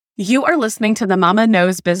You are listening to the Mama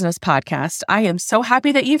Knows Business podcast. I am so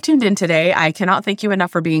happy that you've tuned in today. I cannot thank you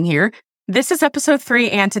enough for being here. This is episode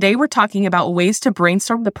 3, and today we're talking about ways to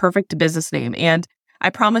brainstorm the perfect business name. And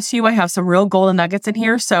I promise you, I have some real golden nuggets in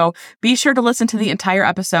here, so be sure to listen to the entire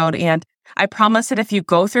episode. And I promise that if you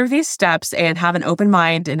go through these steps and have an open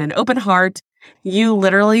mind and an open heart, you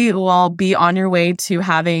literally will be on your way to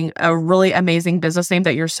having a really amazing business name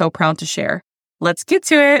that you're so proud to share. Let's get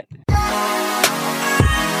to it.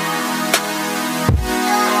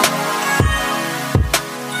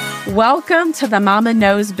 Welcome to the Mama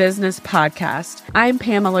Knows Business podcast. I'm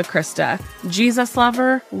Pamela Krista, Jesus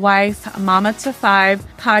lover, wife, mama to 5,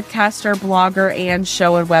 podcaster, blogger, and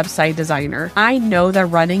show and website designer. I know that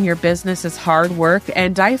running your business is hard work,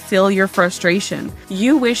 and I feel your frustration.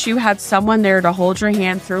 You wish you had someone there to hold your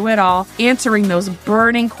hand through it all, answering those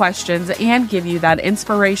burning questions and give you that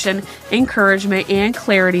inspiration, encouragement, and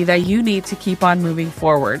clarity that you need to keep on moving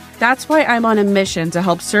forward. That's why I'm on a mission to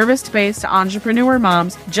help service-based entrepreneur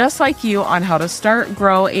moms just like you on how to start,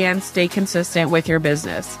 grow, and stay consistent with your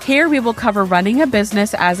business. Here we will cover running a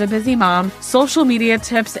business as a busy mom, social media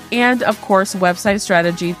tips, and of course, website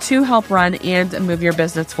strategy to help run and move your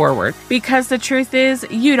business forward. Because the truth is,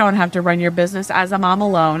 you don't have to run your business as a mom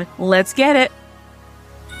alone. Let's get it.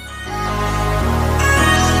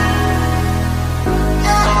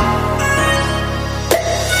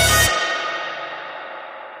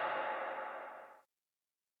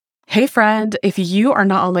 Hey friend, if you are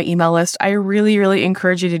not on my email list, I really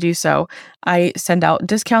encourage you to do so. I send out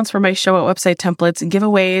discounts for my show at website templates,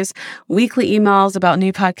 giveaways, weekly emails about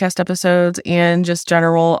new podcast episodes, and just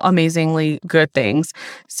general amazingly good things.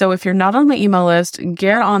 So if you're not on my email list,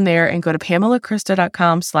 get on there and go to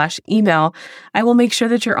pamelakrista.com/email. I will make sure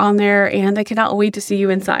that you're on there, and I cannot wait to see you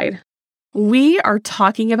inside. We are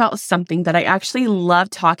talking about something that I actually love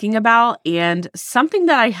talking about and something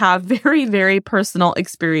that I have very personal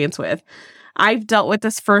experience with. I've dealt with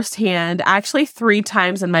this firsthand actually 3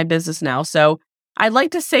 times in my business now. So I'd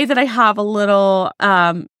like to say that I have a little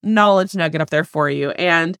knowledge nugget up there for you.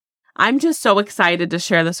 And I'm just so excited to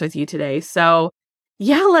share this with you today. So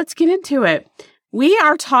yeah, let's get into it. We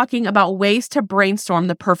are talking about ways to brainstorm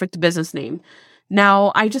the perfect business name.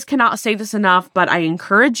 Now, I just cannot say this enough, but I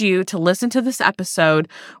encourage you to listen to this episode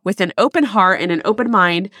with an open heart and an open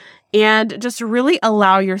mind and just really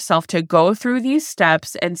allow yourself to go through these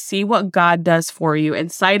steps and see what God does for you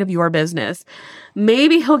inside of your business.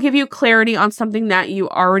 Maybe He'll give you clarity on something that you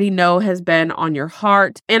already know has been on your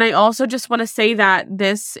heart. And I also just want to say that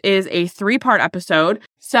this is a 3-part episode.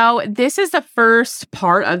 So this is the first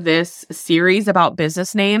part of this series about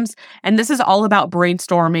business names, and this is all about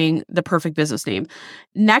brainstorming the perfect business name.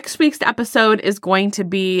 Next week's episode is going to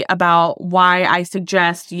be about why I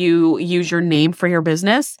suggest you use your name for your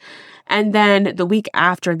business. And then the week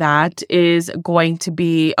after that is going to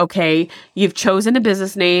be, okay, you've chosen a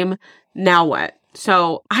business name, now what?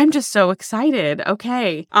 So I'm just so excited.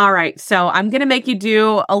 Okay. All right. So I'm going to make you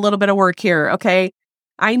do a little bit of work here. Okay.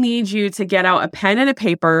 I need you to get out a pen and a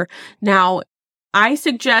paper. Now, I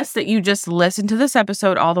suggest that you just listen to this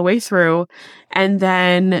episode all the way through and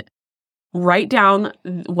then write down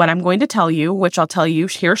what I'm going to tell you, which I'll tell you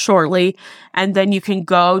here shortly. And then you can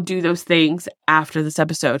go do those things after this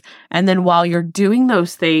episode. And then while you're doing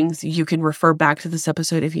those things, you can refer back to this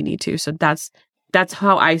episode if you need to. So that's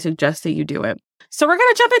how I suggest that you do it. So we're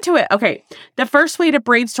going to jump into it. Okay. The first way to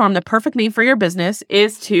brainstorm the perfect name for your business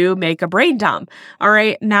is to make a brain dump. All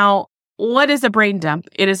right. Now, what is a brain dump?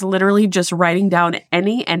 It is literally just writing down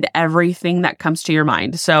any and everything that comes to your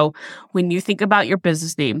mind. So when you think about your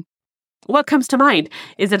business name, what comes to mind?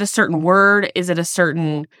 Is it a certain word? Is it a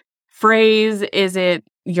certain phrase? Is it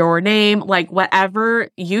your name? Like whatever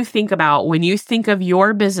you think about when you think of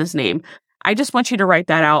your business name, I just want you to write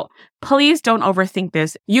that out. Please don't overthink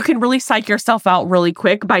this. You can really psych yourself out really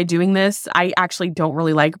quick by doing this. I actually don't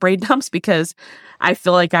really like brain dumps because I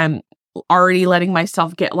feel like I'm already letting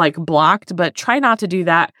myself get blocked, but try not to do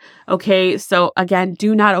that. Okay. So again,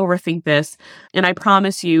 do not overthink this. And I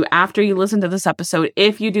promise you, after you listen to this episode,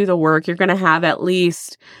 if you do the work, you're going to have at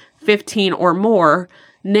least 15 or more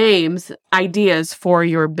names, ideas for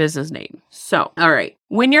your business name. So, all right.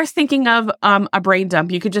 When you're thinking of a brain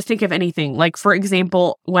dump, you could just think of anything. Like, for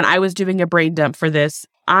example, when I was doing a brain dump for this,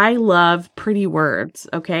 I love pretty words.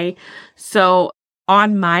 Okay. So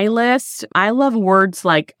on my list, I love words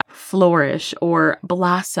like flourish or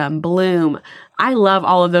blossom, bloom. I love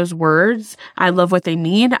all of those words. I love what they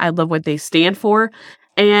mean. I love what they stand for.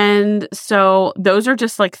 And so those are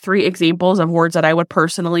just like 3 examples of words that I would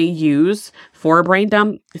personally use for a brain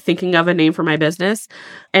dump, thinking of a name for my business.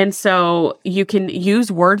 And so you can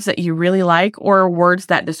use words that you really like or words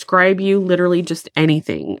that describe you, literally just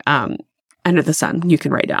anything under the sun you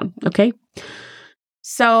can write down. Okay.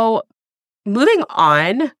 So moving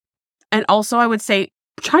on. And also I would say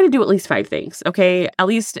try to do at least 5 things. Okay. At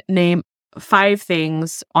least name 5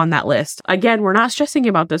 things on that list. Again, we're not stressing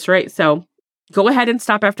about this, right? So go ahead and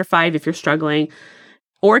stop after 5 if you're struggling,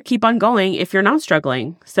 or keep on going if you're not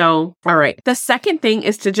struggling. So, all right. The second thing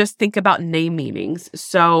is to just think about name meanings.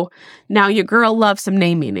 So now your girl loves some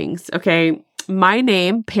name meanings. Okay. My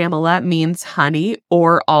name, Pamela, means honey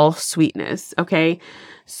or all sweetness. Okay.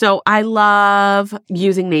 So I love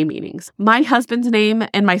using name meanings. My husband's name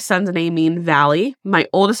and my son's name mean valley. My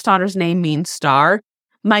oldest daughter's name means star.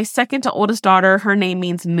 My second to oldest daughter, her name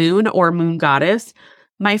means moon or moon goddess.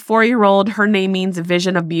 My 4-year-old, her name means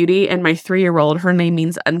vision of beauty. And my 3-year-old, her name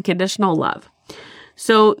means unconditional love.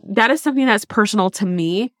 So that is something that's personal to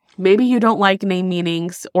me. Maybe you don't like name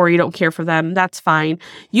meanings or you don't care for them. That's fine.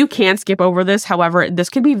 You can skip over this. However, this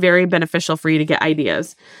can be very beneficial for you to get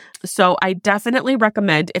ideas. So I definitely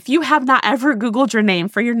recommend, if you have not ever Googled your name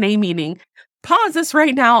for your name meaning, pause this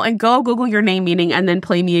right now and go Google your name meaning and then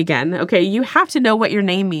play me again. Okay. You have to know what your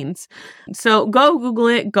name means. So go Google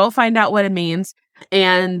it, go find out what it means.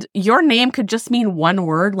 And your name could just mean one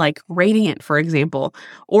word, like radiant, for example,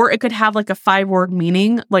 or it could have like a 5-word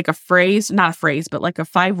meaning, like a phrase, not a phrase, but like a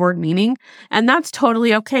 5-word meaning. And that's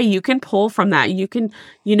totally okay. You can pull from that. You can,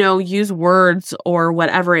 use words or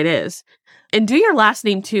whatever it is. And do your last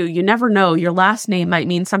name too. You never know. Your last name might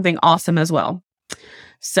mean something awesome as well.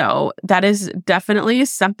 So that is definitely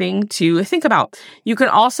something to think about. You can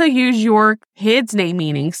also use your kids' name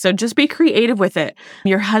meaning. So just be creative with it.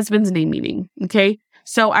 Your husband's name meaning. Okay.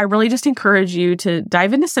 So I really just encourage you to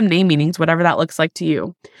dive into some name meanings, whatever that looks like to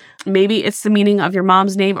you. Maybe it's the meaning of your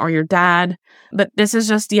mom's name or your dad, but this is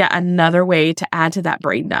just yet another way to add to that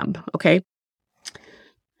brain dump. Okay.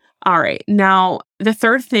 All right. Now, the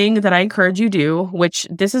third thing that I encourage you do, which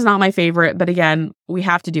this is not my favorite, but again, we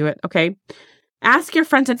have to do it. Okay. Ask your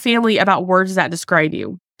friends and family about words that describe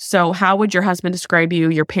you. So how would your husband describe you,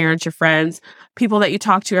 your parents, your friends, people that you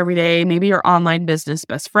talk to every day, maybe your online business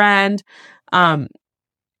best friend? And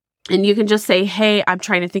you can just say, hey, I'm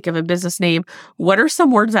trying to think of a business name. What are some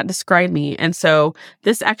words that describe me? And so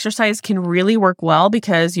this exercise can really work well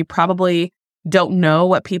because you probably don't know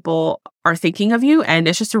what people are thinking of you. And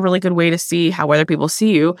it's just a really good way to see how other people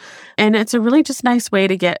see you. And it's a really just nice way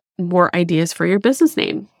to get more ideas for your business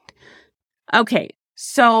name. Okay,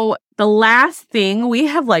 so the last thing, we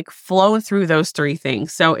have flown through those 3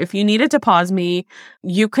 things. So if you needed to pause me,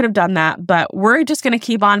 you could have done that, but we're just going to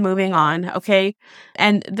keep on moving on, okay?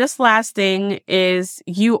 And this last thing is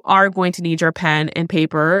you are going to need your pen and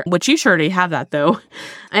paper, which you sure already have that though.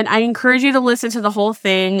 And I encourage you to listen to the whole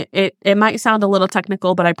thing. It might sound a little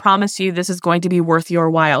technical, but I promise you this is going to be worth your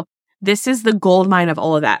while. This is the gold mine of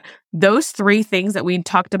all of that. Those 3 things that we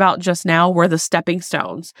talked about just now were the stepping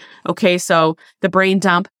stones. Okay, so the brain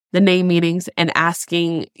dump, the name meanings, and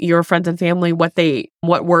asking your friends and family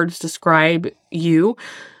what words describe you.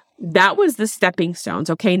 That was the stepping stones.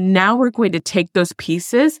 Okay, now we're going to take those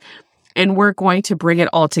pieces and we're going to bring it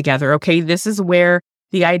all together. Okay, this is where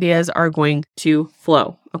the ideas are going to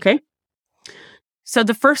flow. Okay, so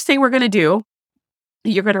the first thing we're going to do,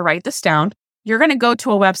 you're going to write this down. You're going to go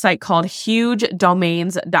to a website called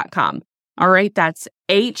hugedomains.com. All right. That's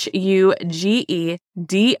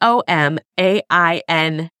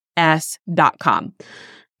hugedomains.com.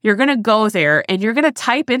 You're going to go there and you're going to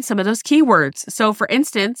type in some of those keywords. So for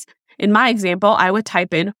instance, in my example, I would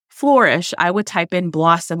type in flourish. I would type in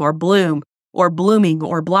blossom or bloom or blooming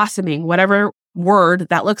or blossoming, whatever word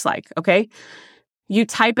that looks like. Okay. You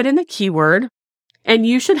type it in the keyword and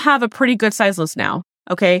you should have a pretty good size list now.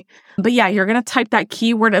 Okay. But yeah, you're going to type that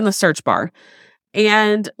keyword in the search bar.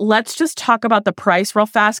 And let's just talk about the price real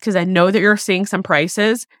fast because I know that you're seeing some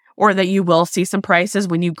prices or that you will see some prices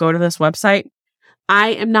when you go to this website. I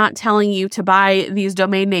am not telling you to buy these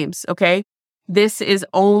domain names. Okay. This is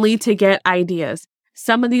only to get ideas.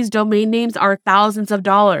 Some of these domain names are thousands of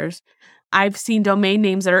dollars. I've seen domain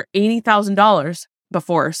names that are $80,000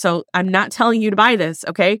 before. So I'm not telling you to buy this.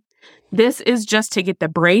 Okay. This is just to get the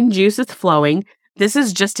brain juices flowing. This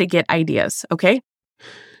is just to get ideas, okay?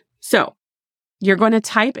 So you're going to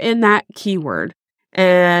type in that keyword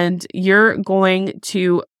and you're going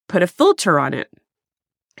to put a filter on it.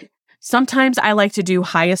 Sometimes I like to do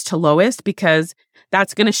highest to lowest because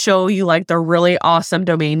that's going to show you the really awesome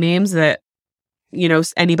domain names that,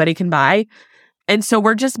 anybody can buy. And so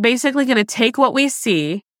we're just basically going to take what we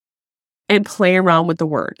see and play around with the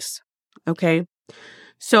words. Okay.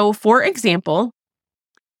 So for example,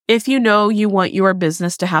 if you know you want your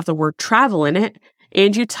business to have the word travel in it,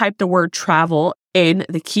 and you type the word travel in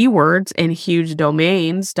the keywords in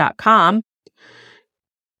hugedomains.com,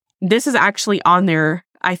 this is actually on there.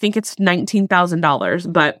 I think it's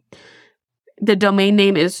 $19,000, but the domain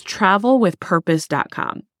name is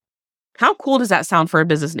travelwithpurpose.com. How cool does that sound for a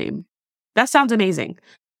business name? That sounds amazing.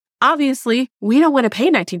 Obviously, we don't want to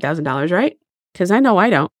pay $19,000, right? Because I know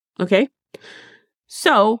I don't. Okay.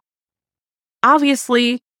 So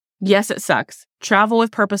obviously, yes, it sucks.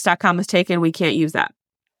 Travelwithpurpose.com is taken. We can't use that.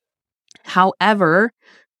 However,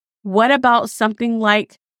 what about something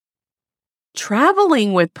like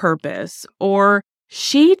traveling with purpose or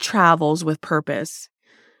she travels with purpose?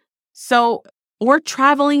 So, or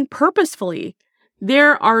traveling purposefully.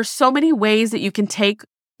 There are so many ways that you can take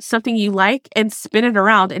something you like and spin it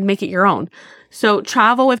around and make it your own. So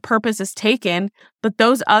travel with purpose is taken, but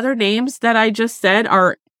those other names that I just said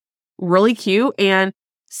are really cute. And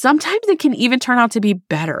sometimes it can even turn out to be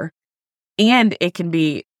better and it can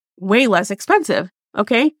be way less expensive.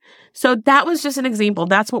 Okay. So that was just an example.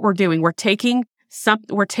 That's what we're doing. We're taking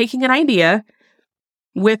an idea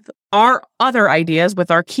with our other ideas, with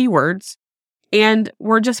our keywords, and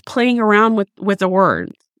we're just playing around with the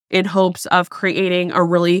words in hopes of creating a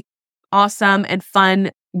really awesome and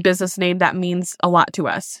fun business name that means a lot to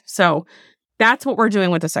us. So that's what we're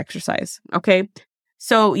doing with this exercise. Okay.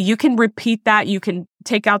 So you can repeat that. You can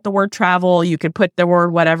take out the word travel. You can put the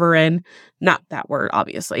word whatever in, not that word,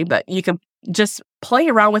 obviously, but you can just play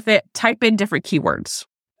around with it, type in different keywords.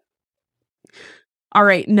 All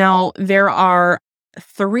right. Now there are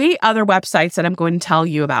 3 other websites that I'm going to tell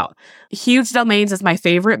you about. Huge Domains is my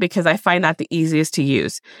favorite because I find that the easiest to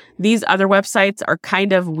use. These other websites are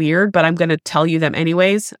kind of weird, but I'm going to tell you them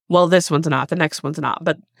anyways. Well, this one's not, the next one's not,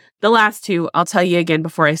 but the last 2, I'll tell you again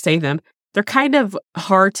before I say them. They're kind of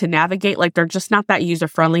hard to navigate. Like they're just not that user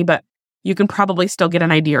friendly, but you can probably still get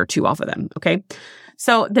an idea or 2 off of them. Okay.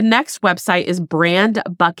 So the next website is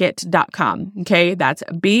brandbucket.com. Okay. That's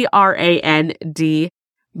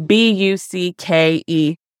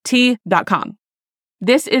BRANDBUCKET.com.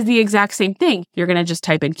 This is the exact same thing. You're going to just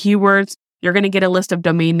type in keywords. You're going to get a list of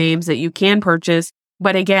domain names that you can purchase.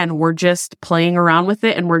 But again, we're just playing around with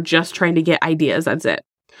it and we're just trying to get ideas. That's it.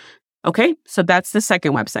 Okay. So that's the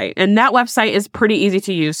second website. And that website is pretty easy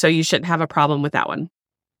to use. So you shouldn't have a problem with that one.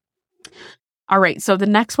 All right. So the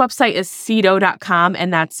next website is Sedo.com,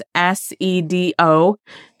 and that's SEDO.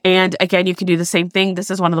 And again, you can do the same thing. This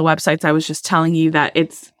is one of the websites I was just telling you that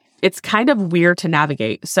it's kind of weird to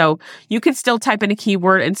navigate. So you can still type in a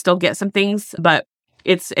keyword and still get some things, but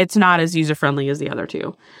it's not as user-friendly as the other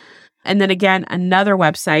 2. And then again, another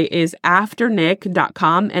website is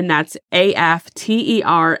afternic.com, and that's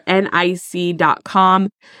AFTERNIC.com.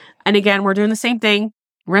 And again, we're doing the same thing.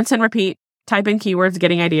 Rinse and repeat, type in keywords,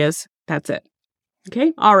 getting ideas. That's it.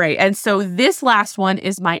 Okay. All right. And so this last one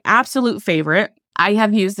is my absolute favorite. I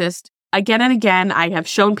have used this again and again. I have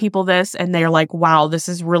shown people this and they're like, wow, this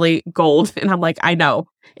is really gold. And I'm like, I know,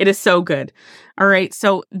 it is so good. All right.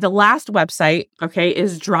 So the last website, okay,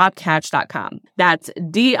 is dropcatch.com. That's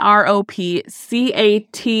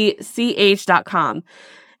DROPCATCH.com.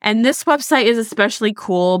 And this website is especially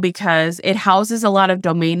cool because it houses a lot of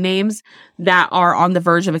domain names that are on the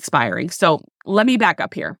verge of expiring. So let me back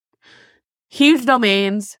up here. Huge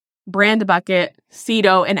Domains, Brand Bucket,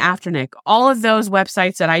 Sedo, and Afternic. All of those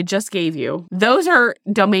websites that I just gave you, those are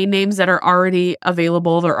domain names that are already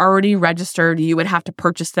available. They're already registered. You would have to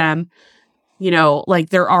purchase them. Like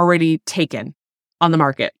they're already taken on the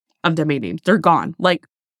market of domain names. They're gone. Like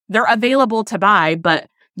they're available to buy, but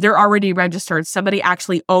they're already registered. Somebody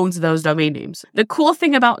actually owns those domain names. The cool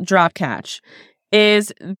thing about Dropcatch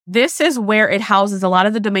is this is where it houses a lot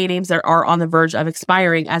of the domain names that are on the verge of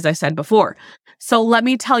expiring, as I said before. So let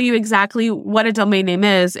me tell you exactly what a domain name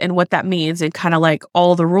is and what that means and kind of like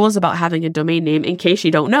all the rules about having a domain name in case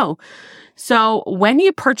you don't know. So when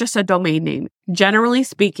you purchase a domain name, generally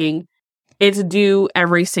speaking, it's due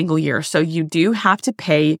every single year. So you do have to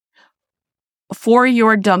pay for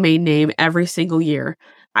your domain name every single year.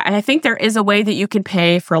 I think there is a way that you can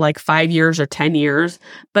pay for like 5 years or 10 years,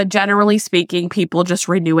 but generally speaking, people just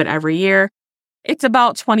renew it every year. It's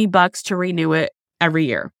about $20 to renew it every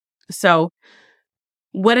year. So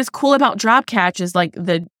what is cool about Dropcatch is like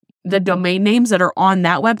the domain names that are on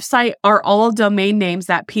that website are all domain names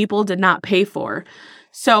that people did not pay for.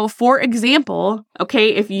 So for example,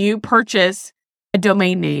 okay, if you purchase a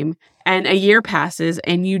domain name and a year passes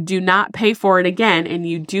and you do not pay for it again and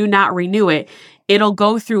you do not renew it, it'll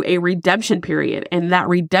go through a redemption period. And that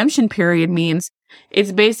redemption period means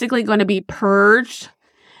it's basically going to be purged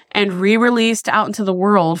and re-released out into the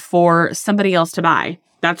world for somebody else to buy.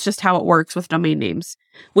 That's just how it works with domain names,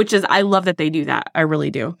 which is, I love that they do that. I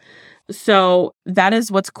really do. So that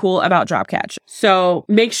is what's cool about Dropcatch. So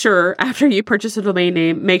make sure after you purchase a domain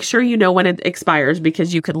name, make sure you know when it expires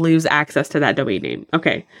because you could lose access to that domain name.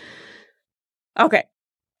 Okay.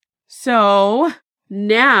 So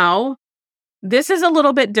now this is a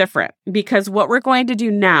little bit different because what we're going to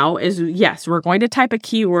do now is, yes, we're going to type a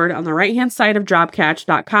keyword on the right-hand side of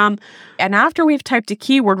dropcatch.com. And after we've typed a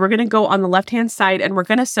keyword, we're going to go on the left-hand side and we're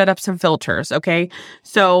going to set up some filters, okay?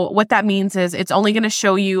 So what that means is it's only going to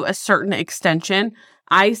show you a certain extension.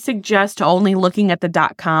 I suggest only looking at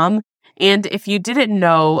the .com. And if you didn't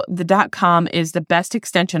know, the .com is the best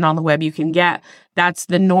extension on the web you can get. That's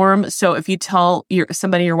the norm. So if you tell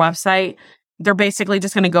somebody your website, they're basically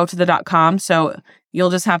just going to go to the .com. So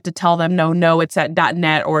you'll just have to tell them, no, it's at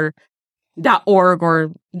 .net or .org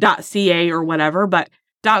or .ca or whatever. But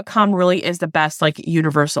 .com really is the best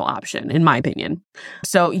universal option, in my opinion.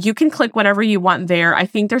 So you can click whatever you want there. I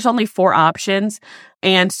think there's only 4 options.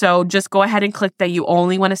 And so just go ahead and click that you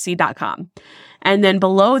only want to see .com. And then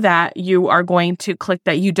below that, you are going to click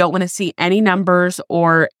that you don't want to see any numbers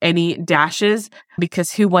or any dashes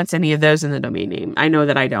because who wants any of those in the domain name? I know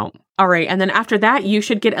that I don't. All right. And then after that, you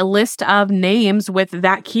should get a list of names with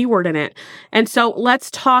that keyword in it. And so let's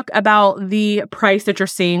talk about the price that you're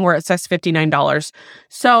seeing where it says $59.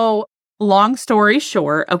 So long story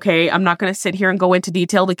short, okay, I'm not going to sit here and go into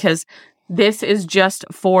detail because this is just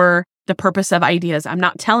for the purpose of ideas. I'm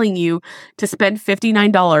not telling you to spend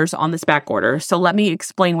 $59 on this back order. So let me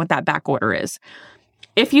explain what that back order is.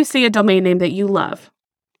 If you see a domain name that you love,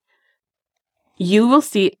 you will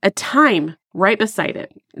see a time right beside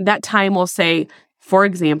it. That time will say, for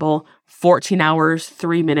example, 14 hours,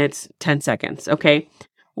 3 minutes, 10 seconds. Okay.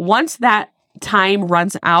 Once that time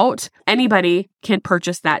runs out, anybody can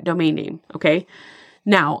purchase that domain name. Okay.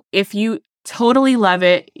 Now, if you totally love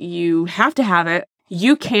it, you have to have it,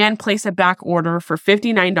 you can place a back order for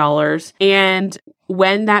 $59. And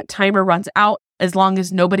when that timer runs out, as long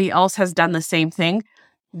as nobody else has done the same thing,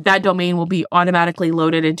 that domain will be automatically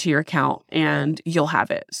loaded into your account and you'll have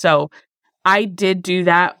it. So I did do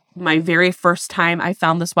that my very first time I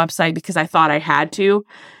found this website because I thought I had to.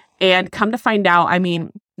 And come to find out, I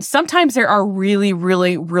mean, sometimes there are really,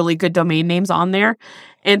 really, really good domain names on there.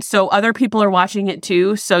 And so other people are watching it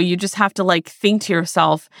too. So you just have to think to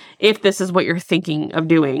yourself, if this is what you're thinking of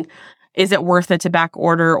doing, is it worth it to back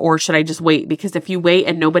order or should I just wait? Because if you wait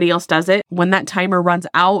and nobody else does it, when that timer runs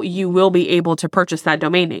out, you will be able to purchase that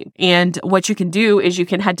domain name. And what you can do is you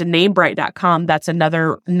can head to namebright.com. That's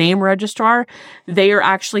another name registrar. They are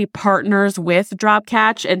actually partners with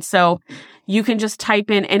Dropcatch. And so you can just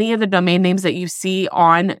type in any of the domain names that you see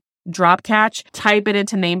on Dropcatch, type it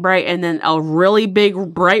into Namebright, and then a really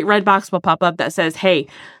big bright red box will pop up that says, hey,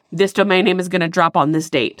 this domain name is going to drop on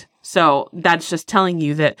this date. So that's just telling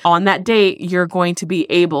you that on that date, you're going to be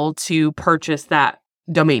able to purchase that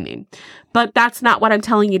domain name. But that's not what I'm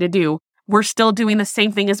telling you to do. We're still doing the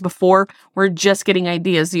same thing as before. We're just getting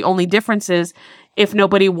ideas. The only difference is if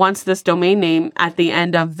nobody wants this domain name at the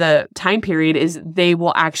end of the time period is they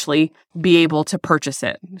will actually be able to purchase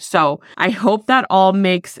it. So I hope that all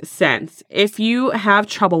makes sense. If you have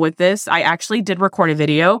trouble with this, I actually did record a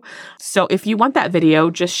video. So if you want that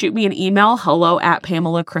video, just shoot me an email,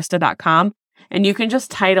 hello@PamelaChrista.com, and you can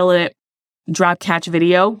just title it Dropcatch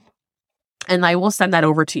Video, and I will send that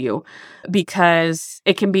over to you because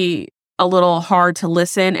it can be a little hard to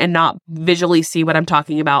listen and not visually see what I'm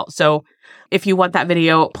talking about. So if you want that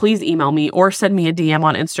video, please email me or send me a DM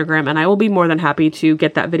on Instagram and I will be more than happy to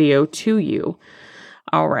get that video to you.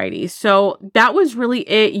 Alrighty. So that was really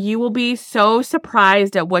it. You will be so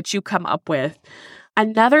surprised at what you come up with.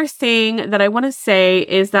 Another thing that I want to say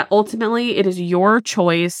is that ultimately it is your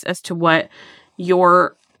choice as to what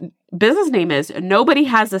your business name is. Nobody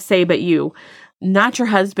has a say but you. Not your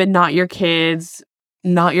husband, not your kids,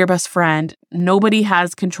 not your best friend. Nobody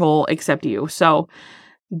has control except you. So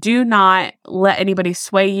do not let anybody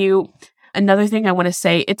sway you. Another thing I want to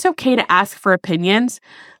say, it's okay to ask for opinions,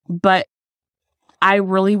 but I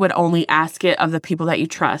really would only ask it of the people that you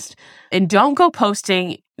trust. And don't go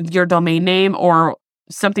posting your domain name or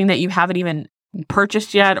something that you haven't even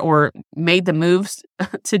purchased yet or made the moves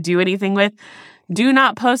to do anything with. Do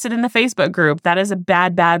not post it in the Facebook group. That is a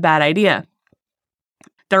bad idea.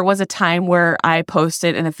 There was a time where I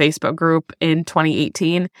posted in a Facebook group in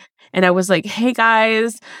 2018 and I was like, hey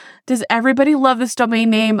guys, does everybody love this domain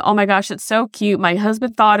name? Oh my gosh, it's so cute. My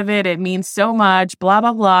husband thought of it. It means so much, blah,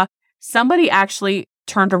 blah, blah. somebody actually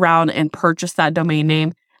turned around and purchased that domain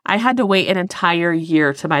name. I had to wait an entire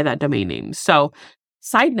year to buy that domain name. So,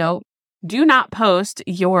 side note, do not post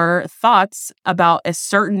your thoughts about a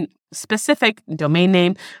certain specific domain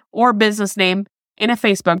name or business name in a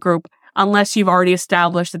Facebook group unless you've already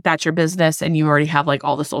established that that's your business and you already have like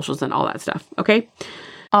all the socials and all that stuff. Okay.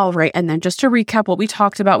 All right. And then just to recap what we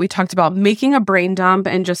talked about making a brain dump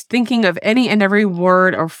and just thinking of any and every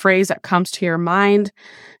word or phrase that comes to your mind,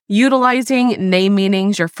 utilizing name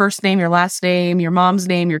meanings, your first name, your last name, your mom's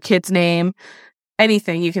name, your kid's name,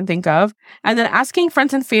 anything you can think of. And then asking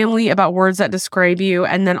friends and family about words that describe you.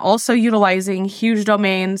 And then also utilizing huge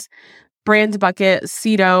domains, BrandBucket,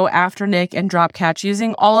 Cedo, Afternic, and Dropcatch.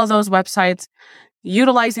 Using all of those websites,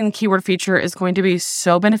 utilizing the keyword feature is going to be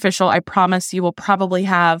so beneficial. I promise you will probably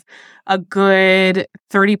have a good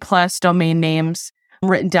 30 plus domain names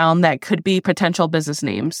written down that could be potential business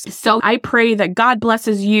names. So I pray that God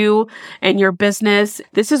blesses you and your business.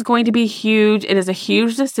 This is going to be huge. It is a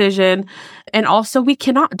huge decision. And also we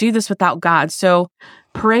cannot do this without God. So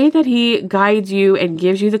pray that He guides you and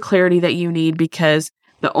gives you the clarity that you need, because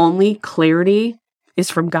the only clarity is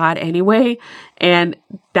from God anyway. And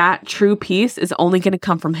that true peace is only going to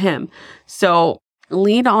come from Him. So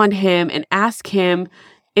lean on Him and ask Him,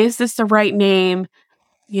 is this the right name?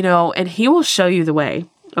 And He will show you the way.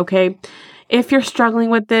 Okay. If you're struggling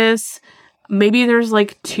with this, maybe there's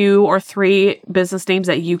like 2 or 3 business names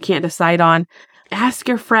that you can't decide on. Ask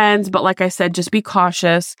your friends. But like I said, just be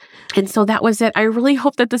cautious. And so that was it. I really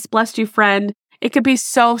hope that this blessed you, friend. It could be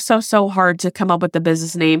so hard to come up with the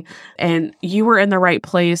business name, and you were in the right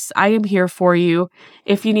place. I am here for you.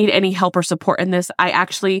 If you need any help or support in this, I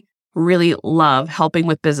actually really love helping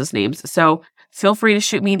with business names. So feel free to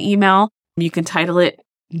shoot me an email. You can title it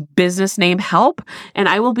Business Name Help, and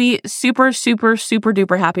I will be super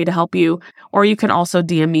duper happy to help you. Or you can also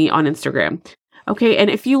DM me on Instagram. Okay, and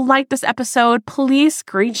if you like this episode, please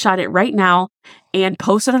screenshot it right now and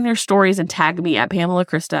post it on your stories and tag me at Pamela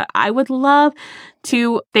Krista. I would love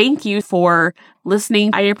to thank you for listening.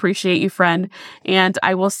 I appreciate you, friend, and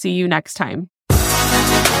I will see you next time.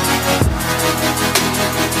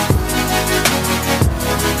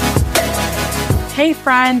 Hey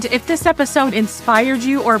friend, if this episode inspired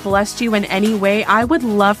you or blessed you in any way, I would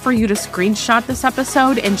love for you to screenshot this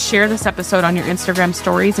episode and share this episode on your Instagram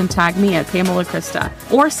stories and tag me at Pamela Krista.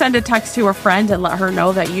 Or send a text to a friend and let her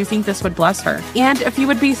know that you think this would bless her. And if you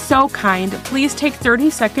would be so kind, please take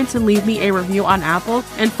 30 seconds and leave me a review on Apple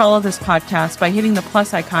and follow this podcast by hitting the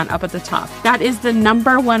plus icon up at the top. That is the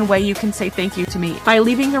number one way you can say thank you to me. By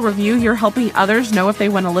leaving a review, you're helping others know if they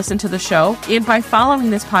want to listen to the show. And by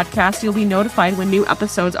following this podcast, you'll be notified when new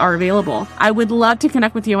episodes are available. I would love to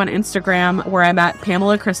connect with you on Instagram, where I'm at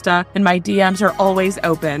Pamela Krista, and my DMs are always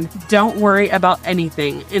open. Don't worry about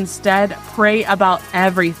anything. Instead, pray about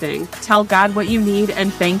everything. Tell God what you need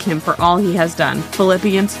and thank Him for all He has done.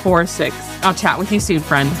 Philippians 4:6. I'll chat with you soon,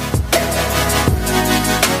 friend.